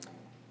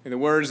May the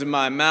words of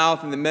my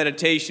mouth and the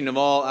meditation of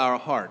all our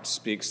hearts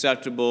be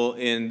acceptable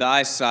in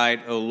thy sight,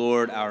 O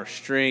Lord, our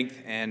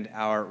strength and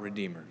our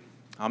Redeemer.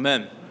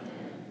 Amen.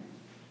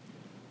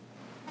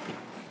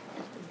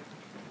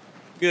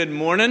 Good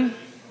morning.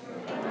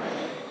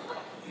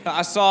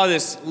 I saw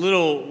this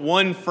little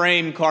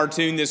one-frame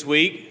cartoon this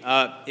week.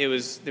 There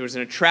was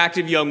an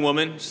attractive young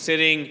woman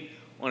sitting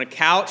on a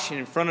couch, and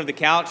in front of the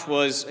couch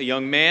was a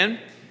young man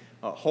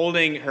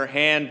holding her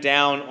hand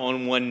down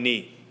on one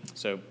knee,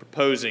 so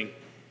proposing.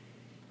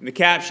 And the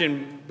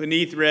caption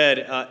beneath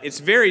read, "It's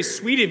very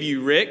sweet of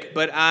you, Rick,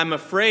 but I'm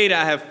afraid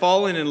I have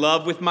fallen in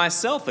love with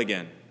myself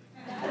again."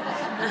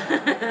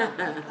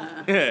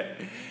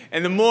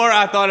 And the more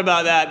I thought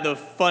about that, the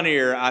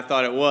funnier I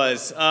thought it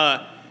was,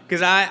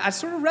 because I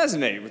sort of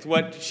resonate with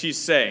what she's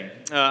saying.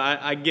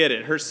 I get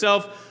it. Her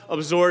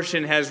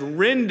self-absorption has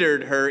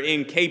rendered her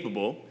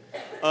incapable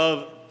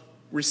of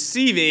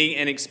receiving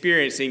and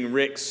experiencing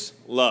Rick's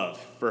love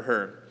for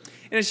her.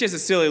 And it's just a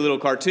silly little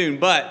cartoon,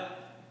 but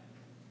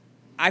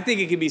I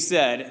think it can be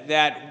said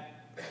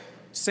that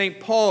St.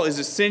 Paul is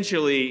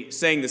essentially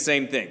saying the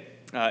same thing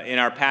in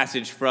our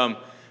passage from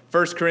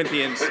 1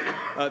 Corinthians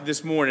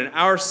this morning.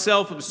 Our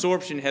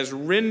self-absorption has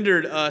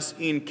rendered us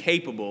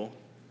incapable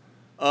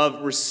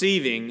of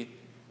receiving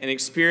and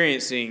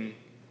experiencing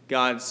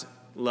God's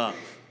love.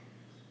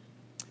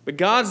 But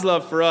God's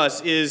love for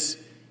us is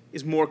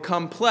more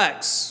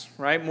complex,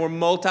 right? More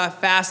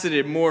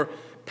multifaceted, more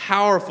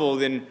powerful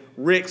than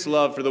Rick's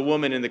love for the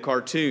woman in the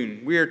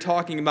cartoon. We are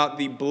talking about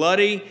the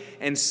bloody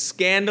and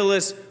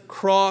scandalous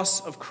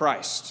cross of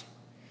Christ,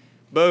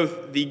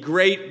 both the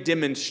great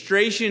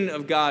demonstration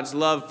of God's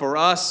love for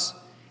us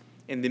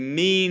and the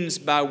means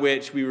by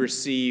which we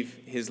receive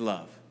his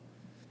love.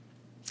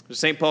 So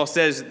St. Paul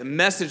says that the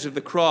message of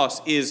the cross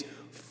is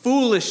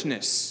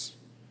foolishness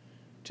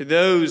to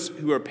those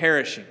who are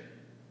perishing,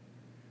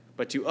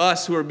 but to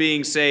us who are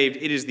being saved,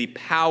 it is the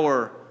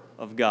power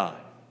of God.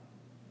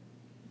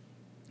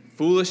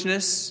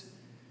 Foolishness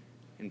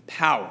and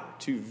power,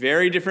 two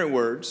very different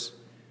words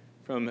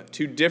from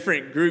two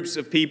different groups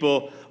of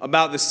people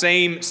about the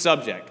same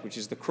subject, which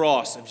is the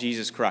cross of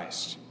Jesus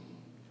Christ.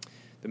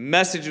 The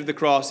message of the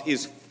cross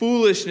is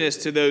foolishness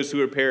to those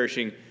who are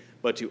perishing,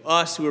 but to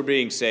us who are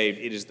being saved,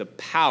 it is the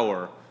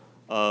power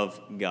of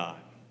God.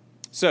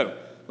 So,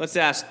 let's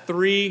ask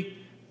three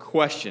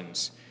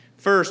questions.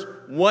 First,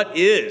 what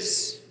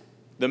is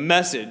the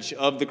message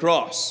of the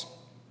cross?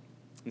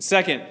 And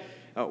second,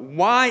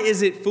 why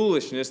is it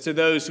foolishness to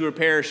those who are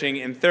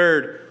perishing? And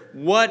third,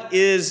 why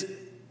is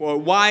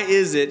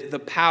it the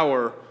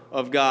power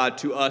of God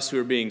to us who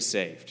are being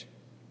saved?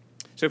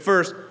 So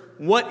first,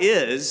 what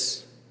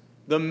is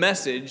the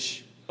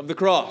message of the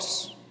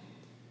cross?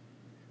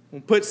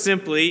 Well, put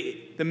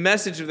simply, the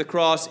message of the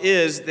cross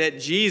is that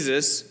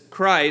Jesus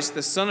Christ,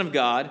 the Son of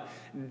God,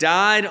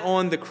 died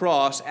on the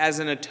cross as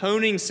an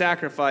atoning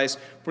sacrifice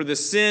for the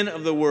sin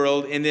of the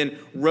world and then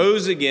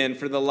rose again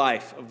for the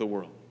life of the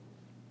world.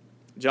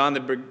 John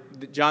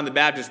the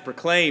Baptist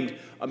proclaimed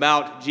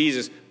about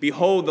Jesus,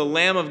 "Behold the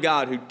Lamb of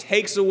God who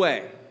takes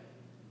away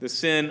the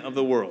sin of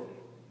the world."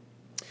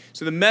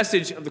 So the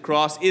message of the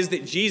cross is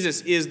that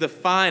Jesus is the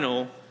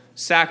final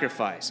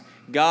sacrifice.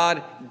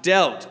 God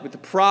dealt with the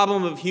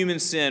problem of human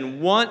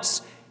sin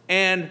once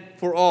and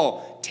for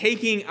all,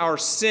 taking our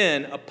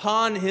sin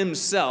upon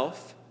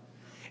himself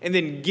and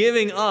then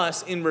giving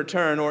us in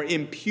return, or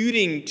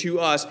imputing to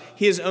us,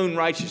 his own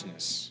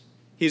righteousness,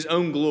 his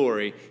own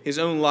glory, his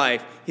own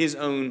life, his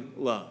own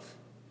love.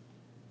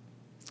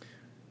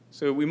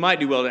 So we might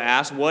do well to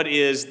ask, what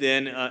is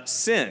then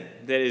sin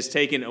that is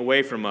taken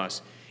away from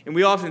us? And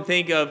we often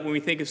think of, when we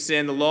think of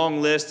sin, the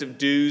long list of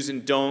do's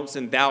and don'ts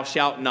and thou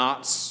shalt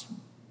nots.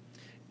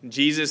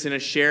 Jesus in a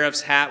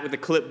sheriff's hat with a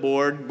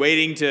clipboard,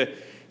 waiting to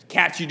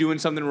catch you doing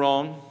something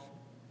wrong.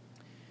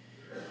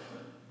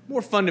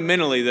 More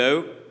fundamentally,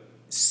 though,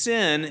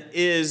 sin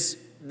is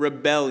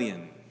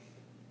rebellion.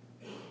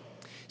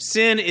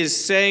 Sin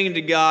is saying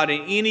to God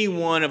in any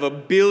one of a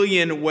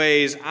billion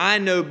ways, "I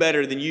know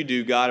better than you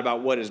do, God,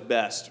 about what is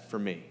best for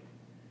me."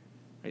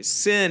 Right?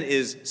 Sin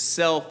is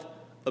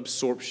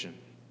self-absorption.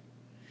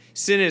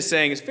 Sin is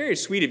saying, "It's very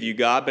sweet of you,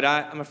 God, but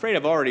I'm afraid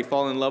I've already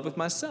fallen in love with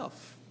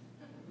myself."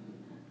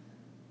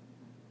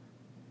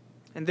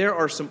 And there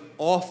are some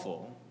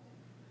awful,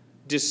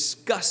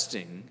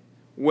 disgusting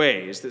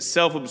ways that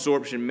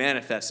self-absorption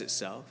manifests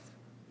itself.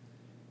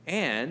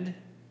 And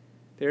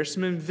there are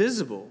some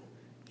invisible,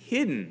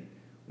 hidden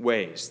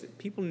ways that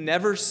people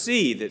never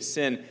see that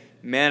sin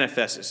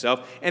manifests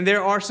itself. And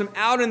there are some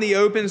out in the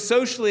open,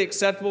 socially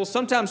acceptable,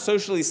 sometimes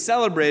socially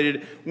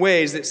celebrated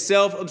ways that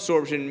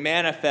self-absorption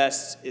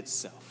manifests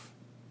itself.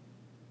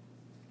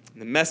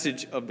 And the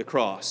message of the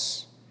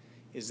cross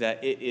is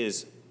that it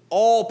is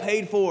all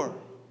paid for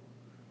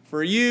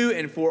you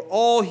and for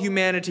all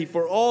humanity,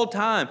 for all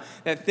time.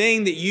 That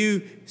thing that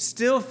you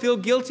still feel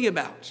guilty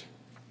about.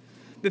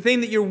 The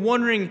thing that you're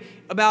wondering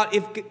about,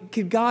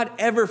 could God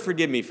ever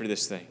forgive me for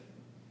this thing?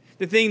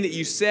 The thing that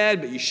you said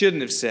but you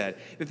shouldn't have said.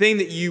 The thing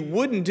that you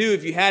wouldn't do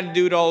if you had to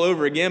do it all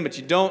over again, but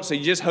you don't, so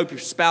you just hope your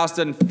spouse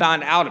doesn't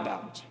find out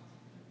about it.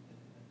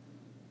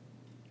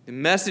 The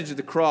message of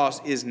the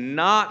cross is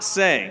not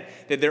saying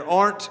that there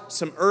aren't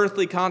some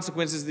earthly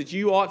consequences that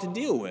you ought to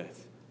deal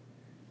with.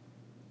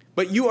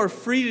 But you are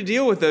free to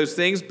deal with those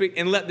things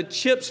and let the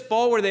chips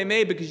fall where they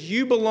may, because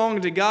you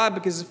belong to God,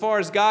 because as far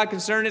as God is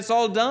concerned, it's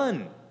all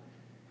done.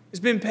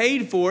 It's been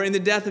paid for in the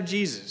death of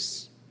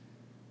Jesus.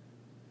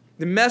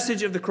 The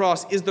message of the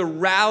cross is the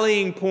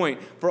rallying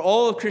point for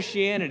all of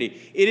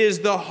Christianity. It is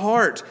the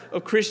heart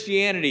of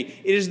Christianity.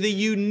 It is the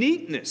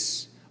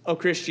uniqueness of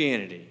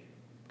Christianity.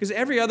 Because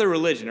every other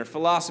religion or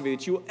philosophy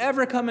that you will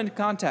ever come into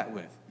contact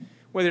with,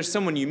 whether it's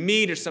someone you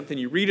meet or something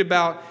you read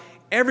about,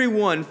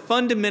 everyone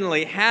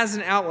fundamentally has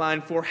an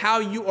outline for how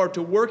you are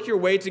to work your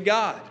way to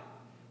God.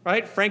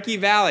 Right? Frankie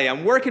Valli,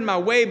 I'm working my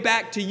way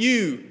back to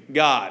you,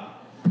 God.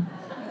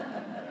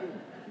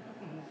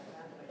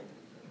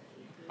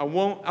 I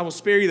will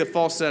spare you the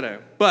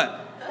falsetto.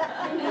 But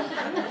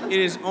it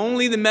is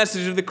only the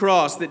message of the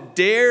cross that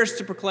dares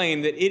to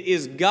proclaim that it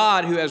is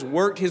God who has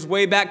worked his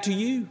way back to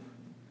you.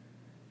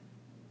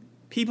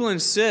 People who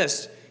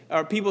insist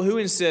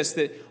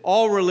that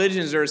all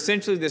religions are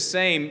essentially the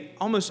same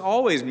almost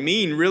always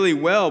mean really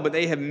well, but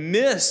they have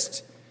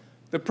missed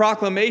the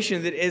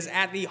proclamation that is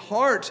at the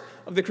heart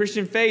of the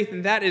Christian faith,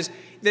 and that is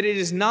that it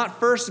is not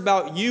first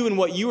about you and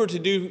what you are to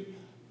do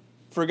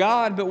for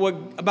God, but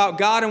about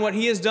God and what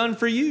he has done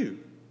for you.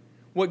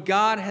 What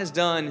God has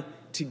done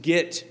to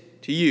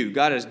get to you.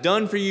 God has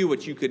done for you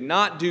what you could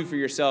not do for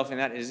yourself, and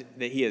that is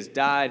that he has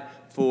died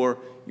for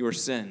your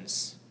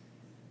sins.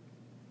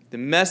 The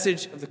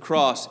message of the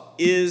cross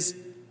is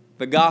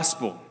the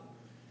gospel.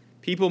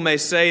 People may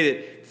say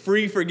that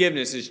free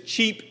forgiveness is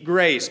cheap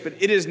grace, but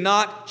it is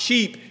not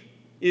cheap.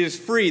 It is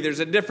free. There's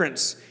a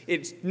difference.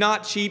 It's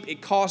not cheap.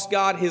 It cost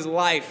God his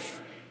life,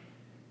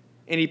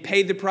 and he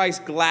paid the price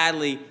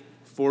gladly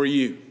for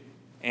you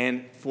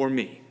and for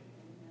me.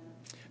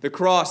 The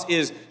cross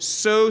is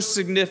so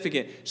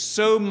significant,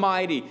 so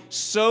mighty,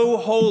 so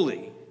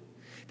holy,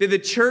 that the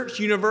Church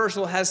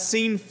Universal has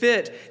seen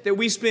fit that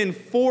we spend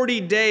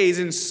 40 days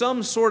in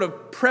some sort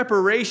of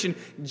preparation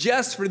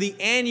just for the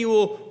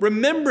annual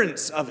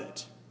remembrance of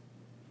it.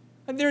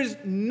 And there is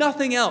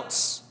nothing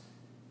else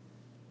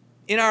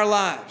in our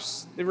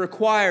lives that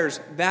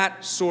requires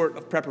that sort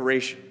of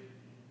preparation.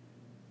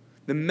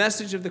 The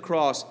message of the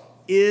cross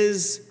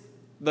is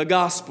the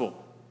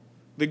gospel,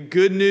 the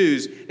good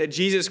news that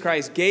Jesus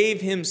Christ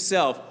gave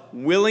himself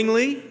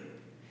willingly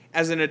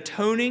as an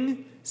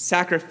atoning,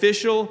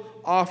 sacrificial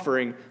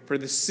offering for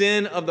the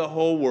sin of the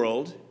whole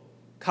world,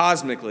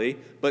 cosmically,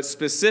 but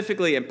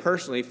specifically and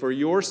personally for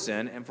your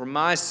sin and for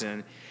my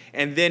sin.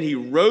 And then he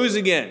rose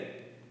again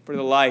for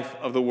the life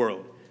of the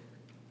world.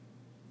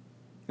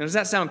 Now, does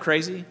that sound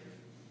crazy?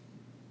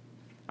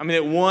 I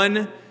mean, that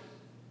one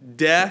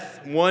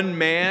death, one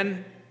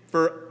man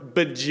for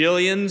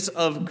bajillions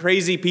of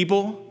crazy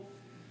people?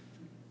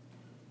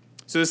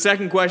 So the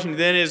second question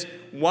then is,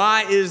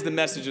 why is the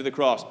message of the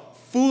cross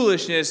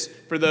foolishness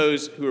for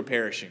those who are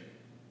perishing?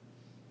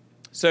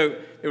 So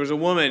there was a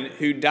woman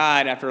who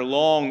died after a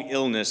long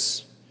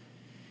illness,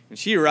 and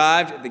she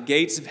arrived at the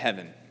gates of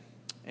heaven.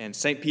 And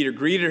St. Peter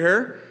greeted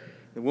her.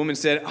 The woman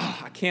said,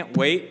 I can't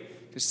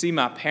wait to see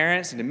my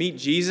parents and to meet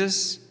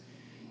Jesus.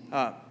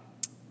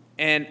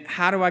 And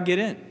how do I get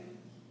in?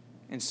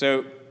 And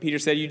so Peter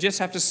said, you just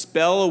have to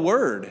spell a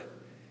word. And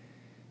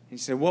he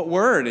said, what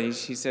word? And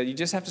she said, you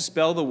just have to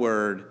spell the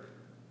word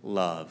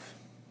love.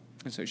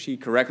 And so she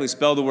correctly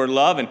spelled the word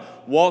love and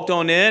walked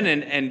on in,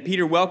 and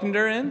Peter welcomed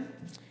her in.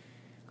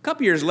 A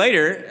couple years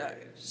later,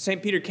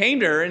 St. Peter came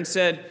to her and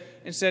said,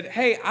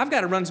 hey, I've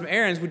got to run some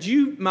errands. Would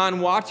you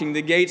mind watching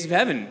the gates of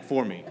heaven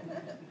for me?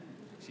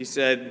 She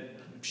said,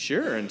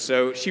 sure. And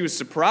so she was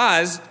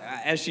surprised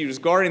as she was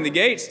guarding the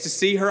gates to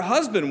see her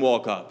husband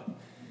walk up.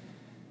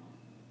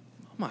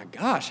 Oh my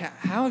gosh,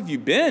 how have you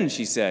been?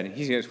 She said. And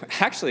he goes,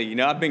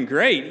 actually, I've been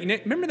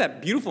great. Remember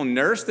that beautiful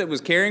nurse that was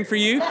caring for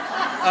you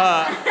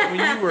when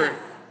you were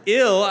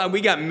ill? We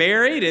got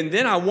married, and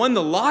then I won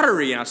the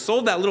lottery, and I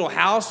sold that little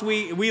house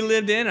we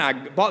lived in, and I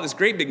bought this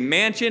great big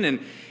mansion,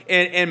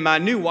 and my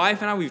new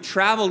wife and I, we've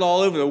traveled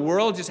all over the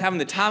world just having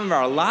the time of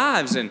our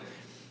lives. And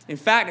in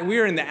fact, we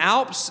were in the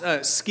Alps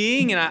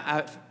skiing,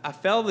 and I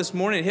fell this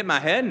morning and hit my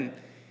head, and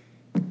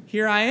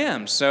here I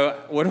am.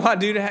 So what do I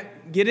do to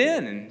get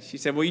in? And she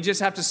said, well, you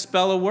just have to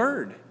spell a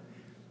word.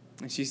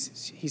 And he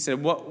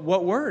said,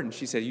 what word? And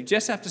she said, you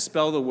just have to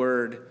spell the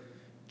word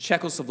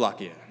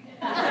Czechoslovakia.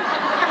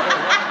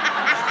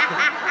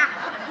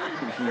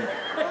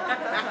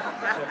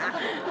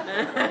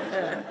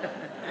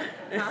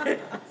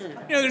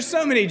 There's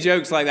so many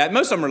jokes like that.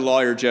 Most of them are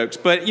lawyer jokes,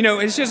 but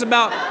it's just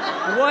about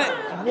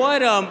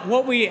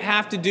what we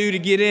have to do to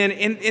get in.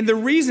 And the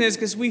reason is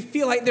because we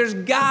feel like there's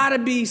got to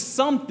be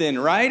something,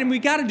 right? And we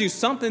got to do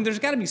something. There's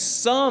got to be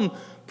some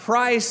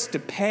price to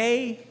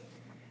pay.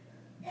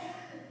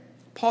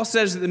 Paul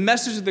says that the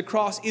message of the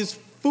cross is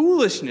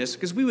foolishness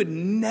because we would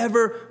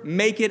never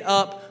make it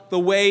up the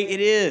way it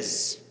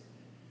is.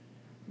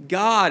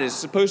 God is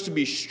supposed to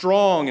be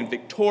strong and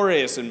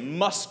victorious and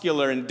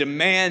muscular and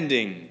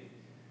demanding,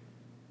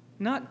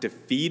 not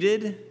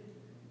defeated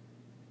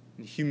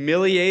and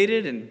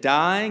humiliated and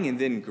dying and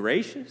then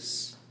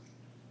gracious.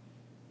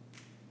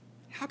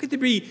 How could there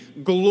be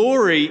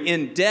glory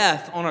in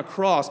death on a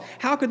cross?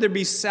 How could there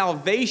be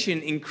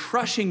salvation in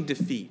crushing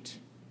defeat?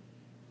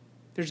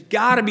 There's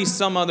got to be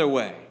some other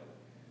way.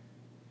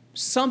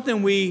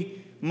 Something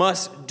we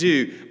must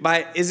do.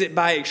 Is it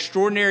by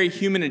extraordinary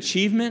human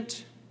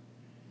achievement?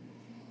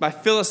 By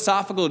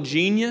philosophical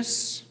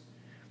genius?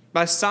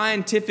 By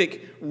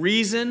scientific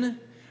reason?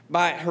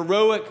 By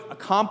heroic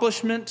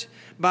accomplishment?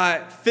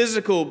 By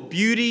physical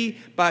beauty?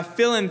 By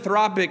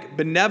philanthropic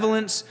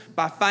benevolence?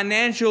 By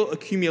financial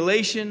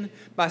accumulation?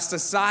 By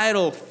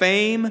societal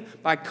fame?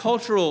 By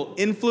cultural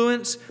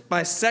influence?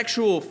 By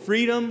sexual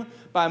freedom?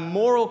 By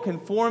moral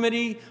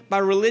conformity? By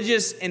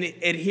religious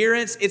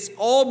adherence? It's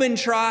all been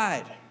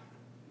tried.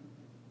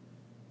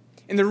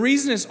 And the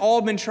reason it's all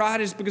been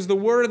tried is because the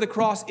word of the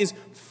cross is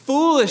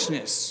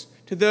foolishness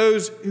to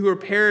those who are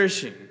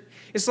perishing.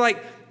 It's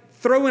like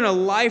throwing a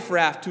life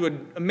raft to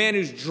a man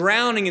who's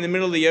drowning in the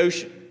middle of the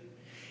ocean.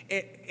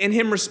 And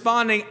him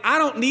responding, I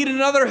don't need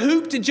another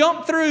hoop to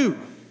jump through.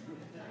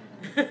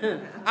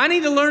 I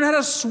need to learn how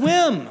to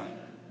swim.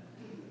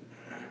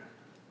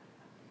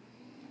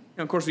 And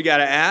of course, we got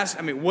to ask,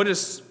 what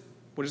does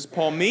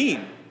Paul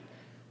mean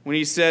when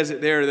he says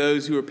that there are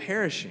those who are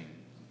perishing?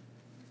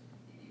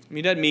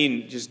 He doesn't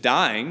mean just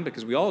dying,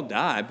 because we all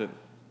die, but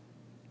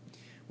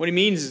what he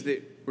means is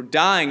that we're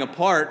dying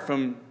apart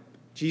from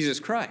Jesus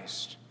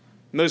Christ.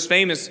 The most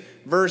famous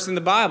verse in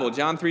the Bible,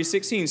 John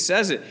 3:16,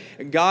 says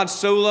it. God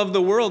so loved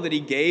the world that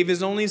he gave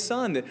his only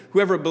Son, that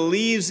whoever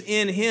believes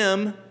in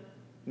him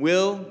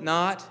will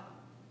not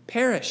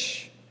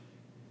perish,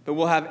 but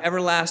will have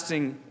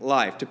everlasting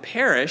life. To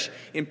perish,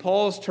 in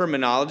Paul's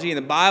terminology, in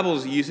the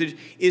Bible's usage,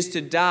 is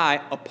to die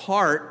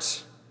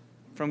apart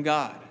from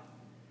God.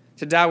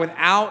 To die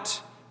without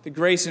the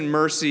grace and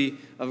mercy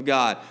of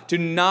God. To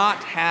not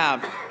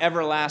have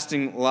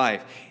everlasting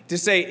life. To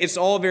say, it's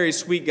all very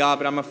sweet, God,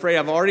 but I'm afraid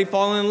I've already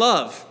fallen in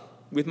love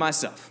with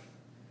myself.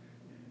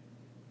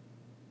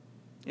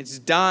 It's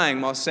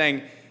dying while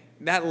saying,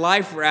 that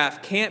life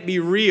raft can't be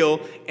real,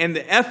 and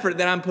the effort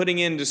that I'm putting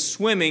into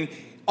swimming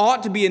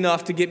ought to be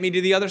enough to get me to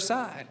the other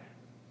side.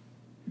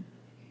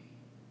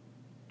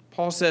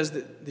 Paul says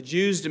that the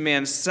Jews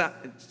demand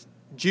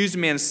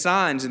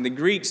signs, and the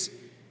Greeks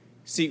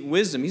seek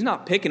wisdom. He's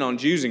not picking on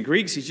Jews and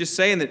Greeks. He's just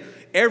saying that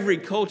every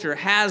culture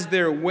has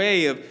their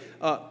way of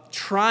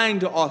trying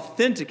to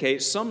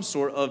authenticate some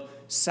sort of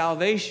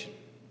salvation.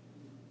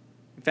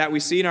 In fact,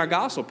 we see in our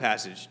gospel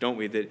passage, don't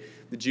we, that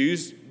the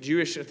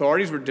Jewish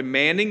authorities were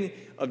demanding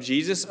of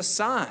Jesus a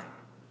sign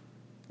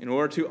in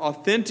order to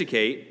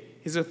authenticate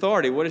his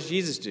authority. What does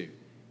Jesus do?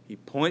 He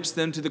points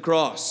them to the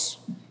cross.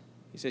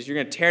 He says, you're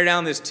going to tear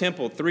down this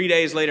temple. 3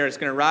 days later, it's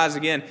going to rise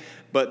again.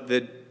 But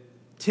the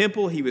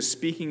temple he was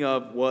speaking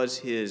of was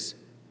his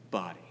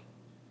body.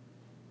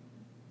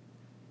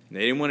 They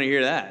didn't want to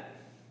hear that.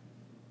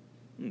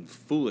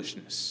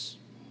 Foolishness.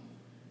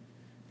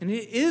 And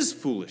it is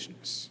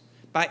foolishness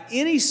by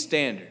any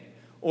standard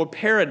or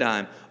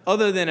paradigm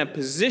other than a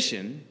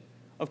position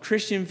of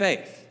Christian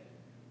faith.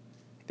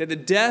 That the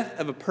death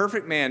of a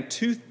perfect man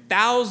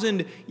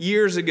 2,000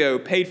 years ago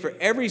paid for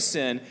every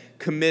sin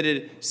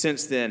committed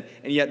since then.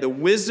 And yet the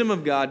wisdom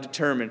of God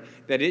determined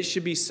that it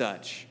should be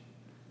such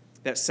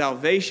that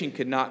salvation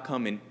could not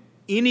come in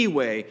any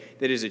way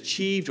that is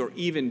achieved or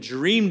even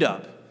dreamed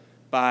up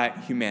by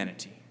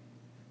humanity.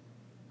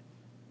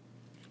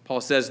 Paul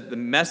says that the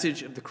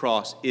message of the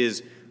cross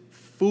is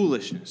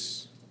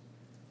foolishness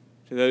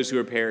to those who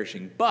are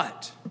perishing.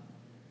 But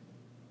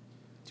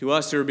to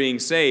us who are being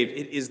saved,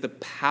 it is the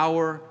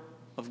power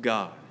of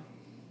God.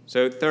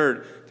 So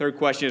third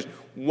question is,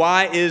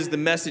 why is the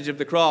message of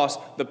the cross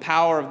the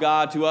power of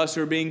God to us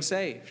who are being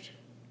saved?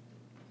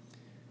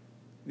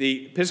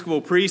 The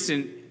Episcopal priest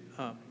and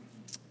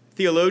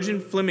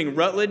theologian Fleming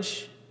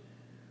Rutledge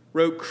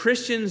wrote,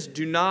 Christians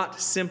do not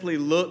simply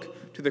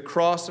look to the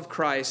cross of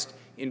Christ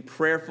in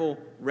prayerful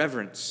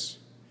reverence.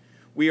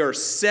 We are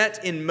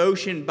set in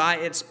motion by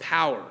its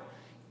power,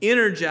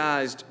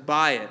 energized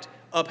by it,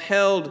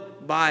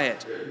 upheld by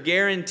it,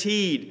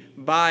 guaranteed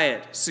by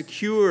it,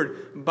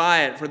 secured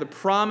by it for the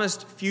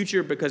promised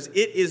future, because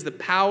it is the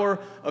power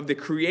of the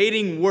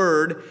creating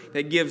word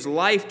that gives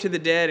life to the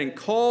dead and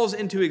calls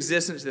into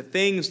existence the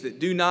things that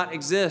do not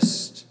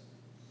exist.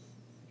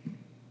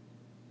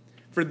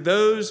 For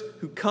those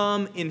who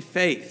come in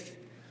faith,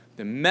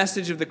 the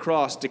message of the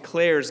cross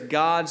declares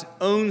God's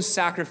own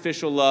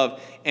sacrificial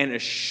love and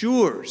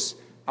assures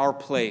our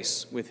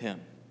place with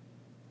him.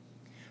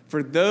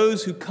 For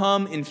those who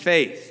come in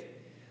faith,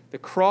 the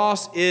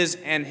cross is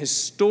an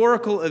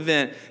historical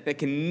event that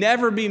can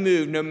never be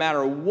moved no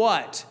matter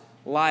what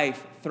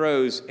life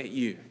throws at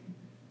you.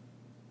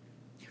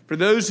 For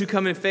those who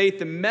come in faith,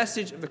 the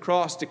message of the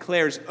cross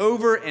declares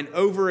over and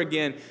over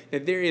again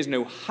that there is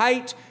no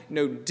height,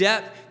 no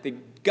depth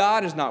that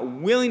God is not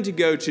willing to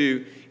go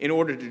to in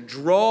order to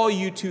draw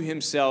you to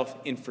himself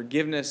in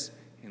forgiveness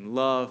and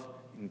love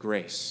and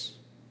grace.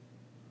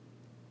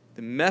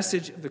 The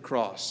message of the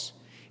cross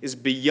is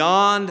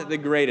beyond the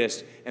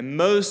greatest and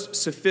most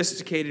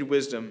sophisticated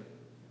wisdom,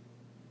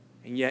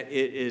 and yet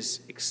it is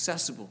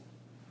accessible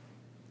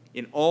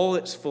in all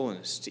its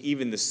fullness to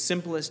even the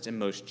simplest and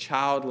most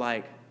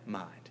childlike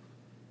mind.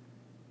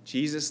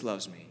 Jesus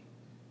loves me.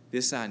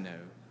 This I know,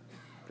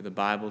 for the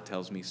Bible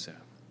tells me so.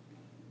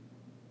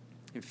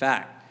 In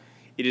fact,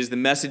 it is the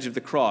message of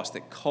the cross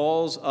that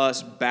calls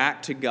us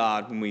back to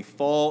God when we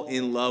fall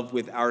in love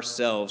with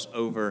ourselves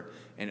over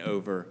and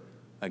over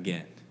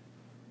again.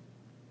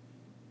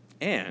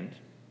 And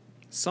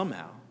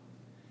somehow,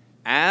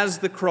 as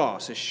the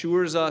cross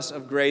assures us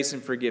of grace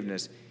and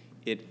forgiveness,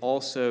 it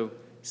also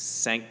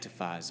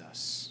sanctifies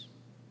us.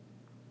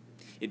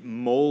 It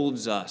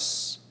molds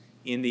us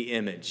in the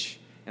image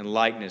and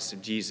likeness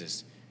of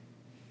Jesus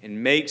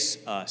and makes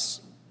our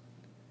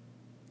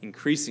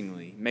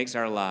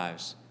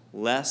lives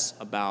less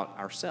about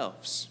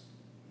ourselves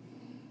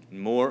and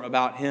more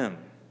about him,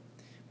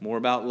 more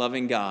about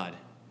loving God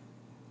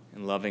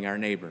and loving our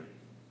neighbor.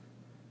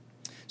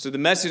 So the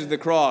message of the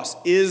cross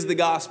is the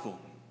gospel,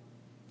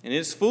 and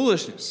it's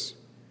foolishness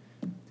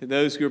to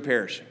those who are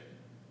perishing.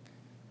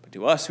 But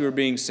to us who are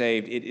being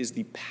saved, it is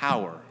the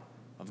power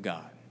of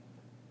God.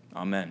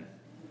 Amen.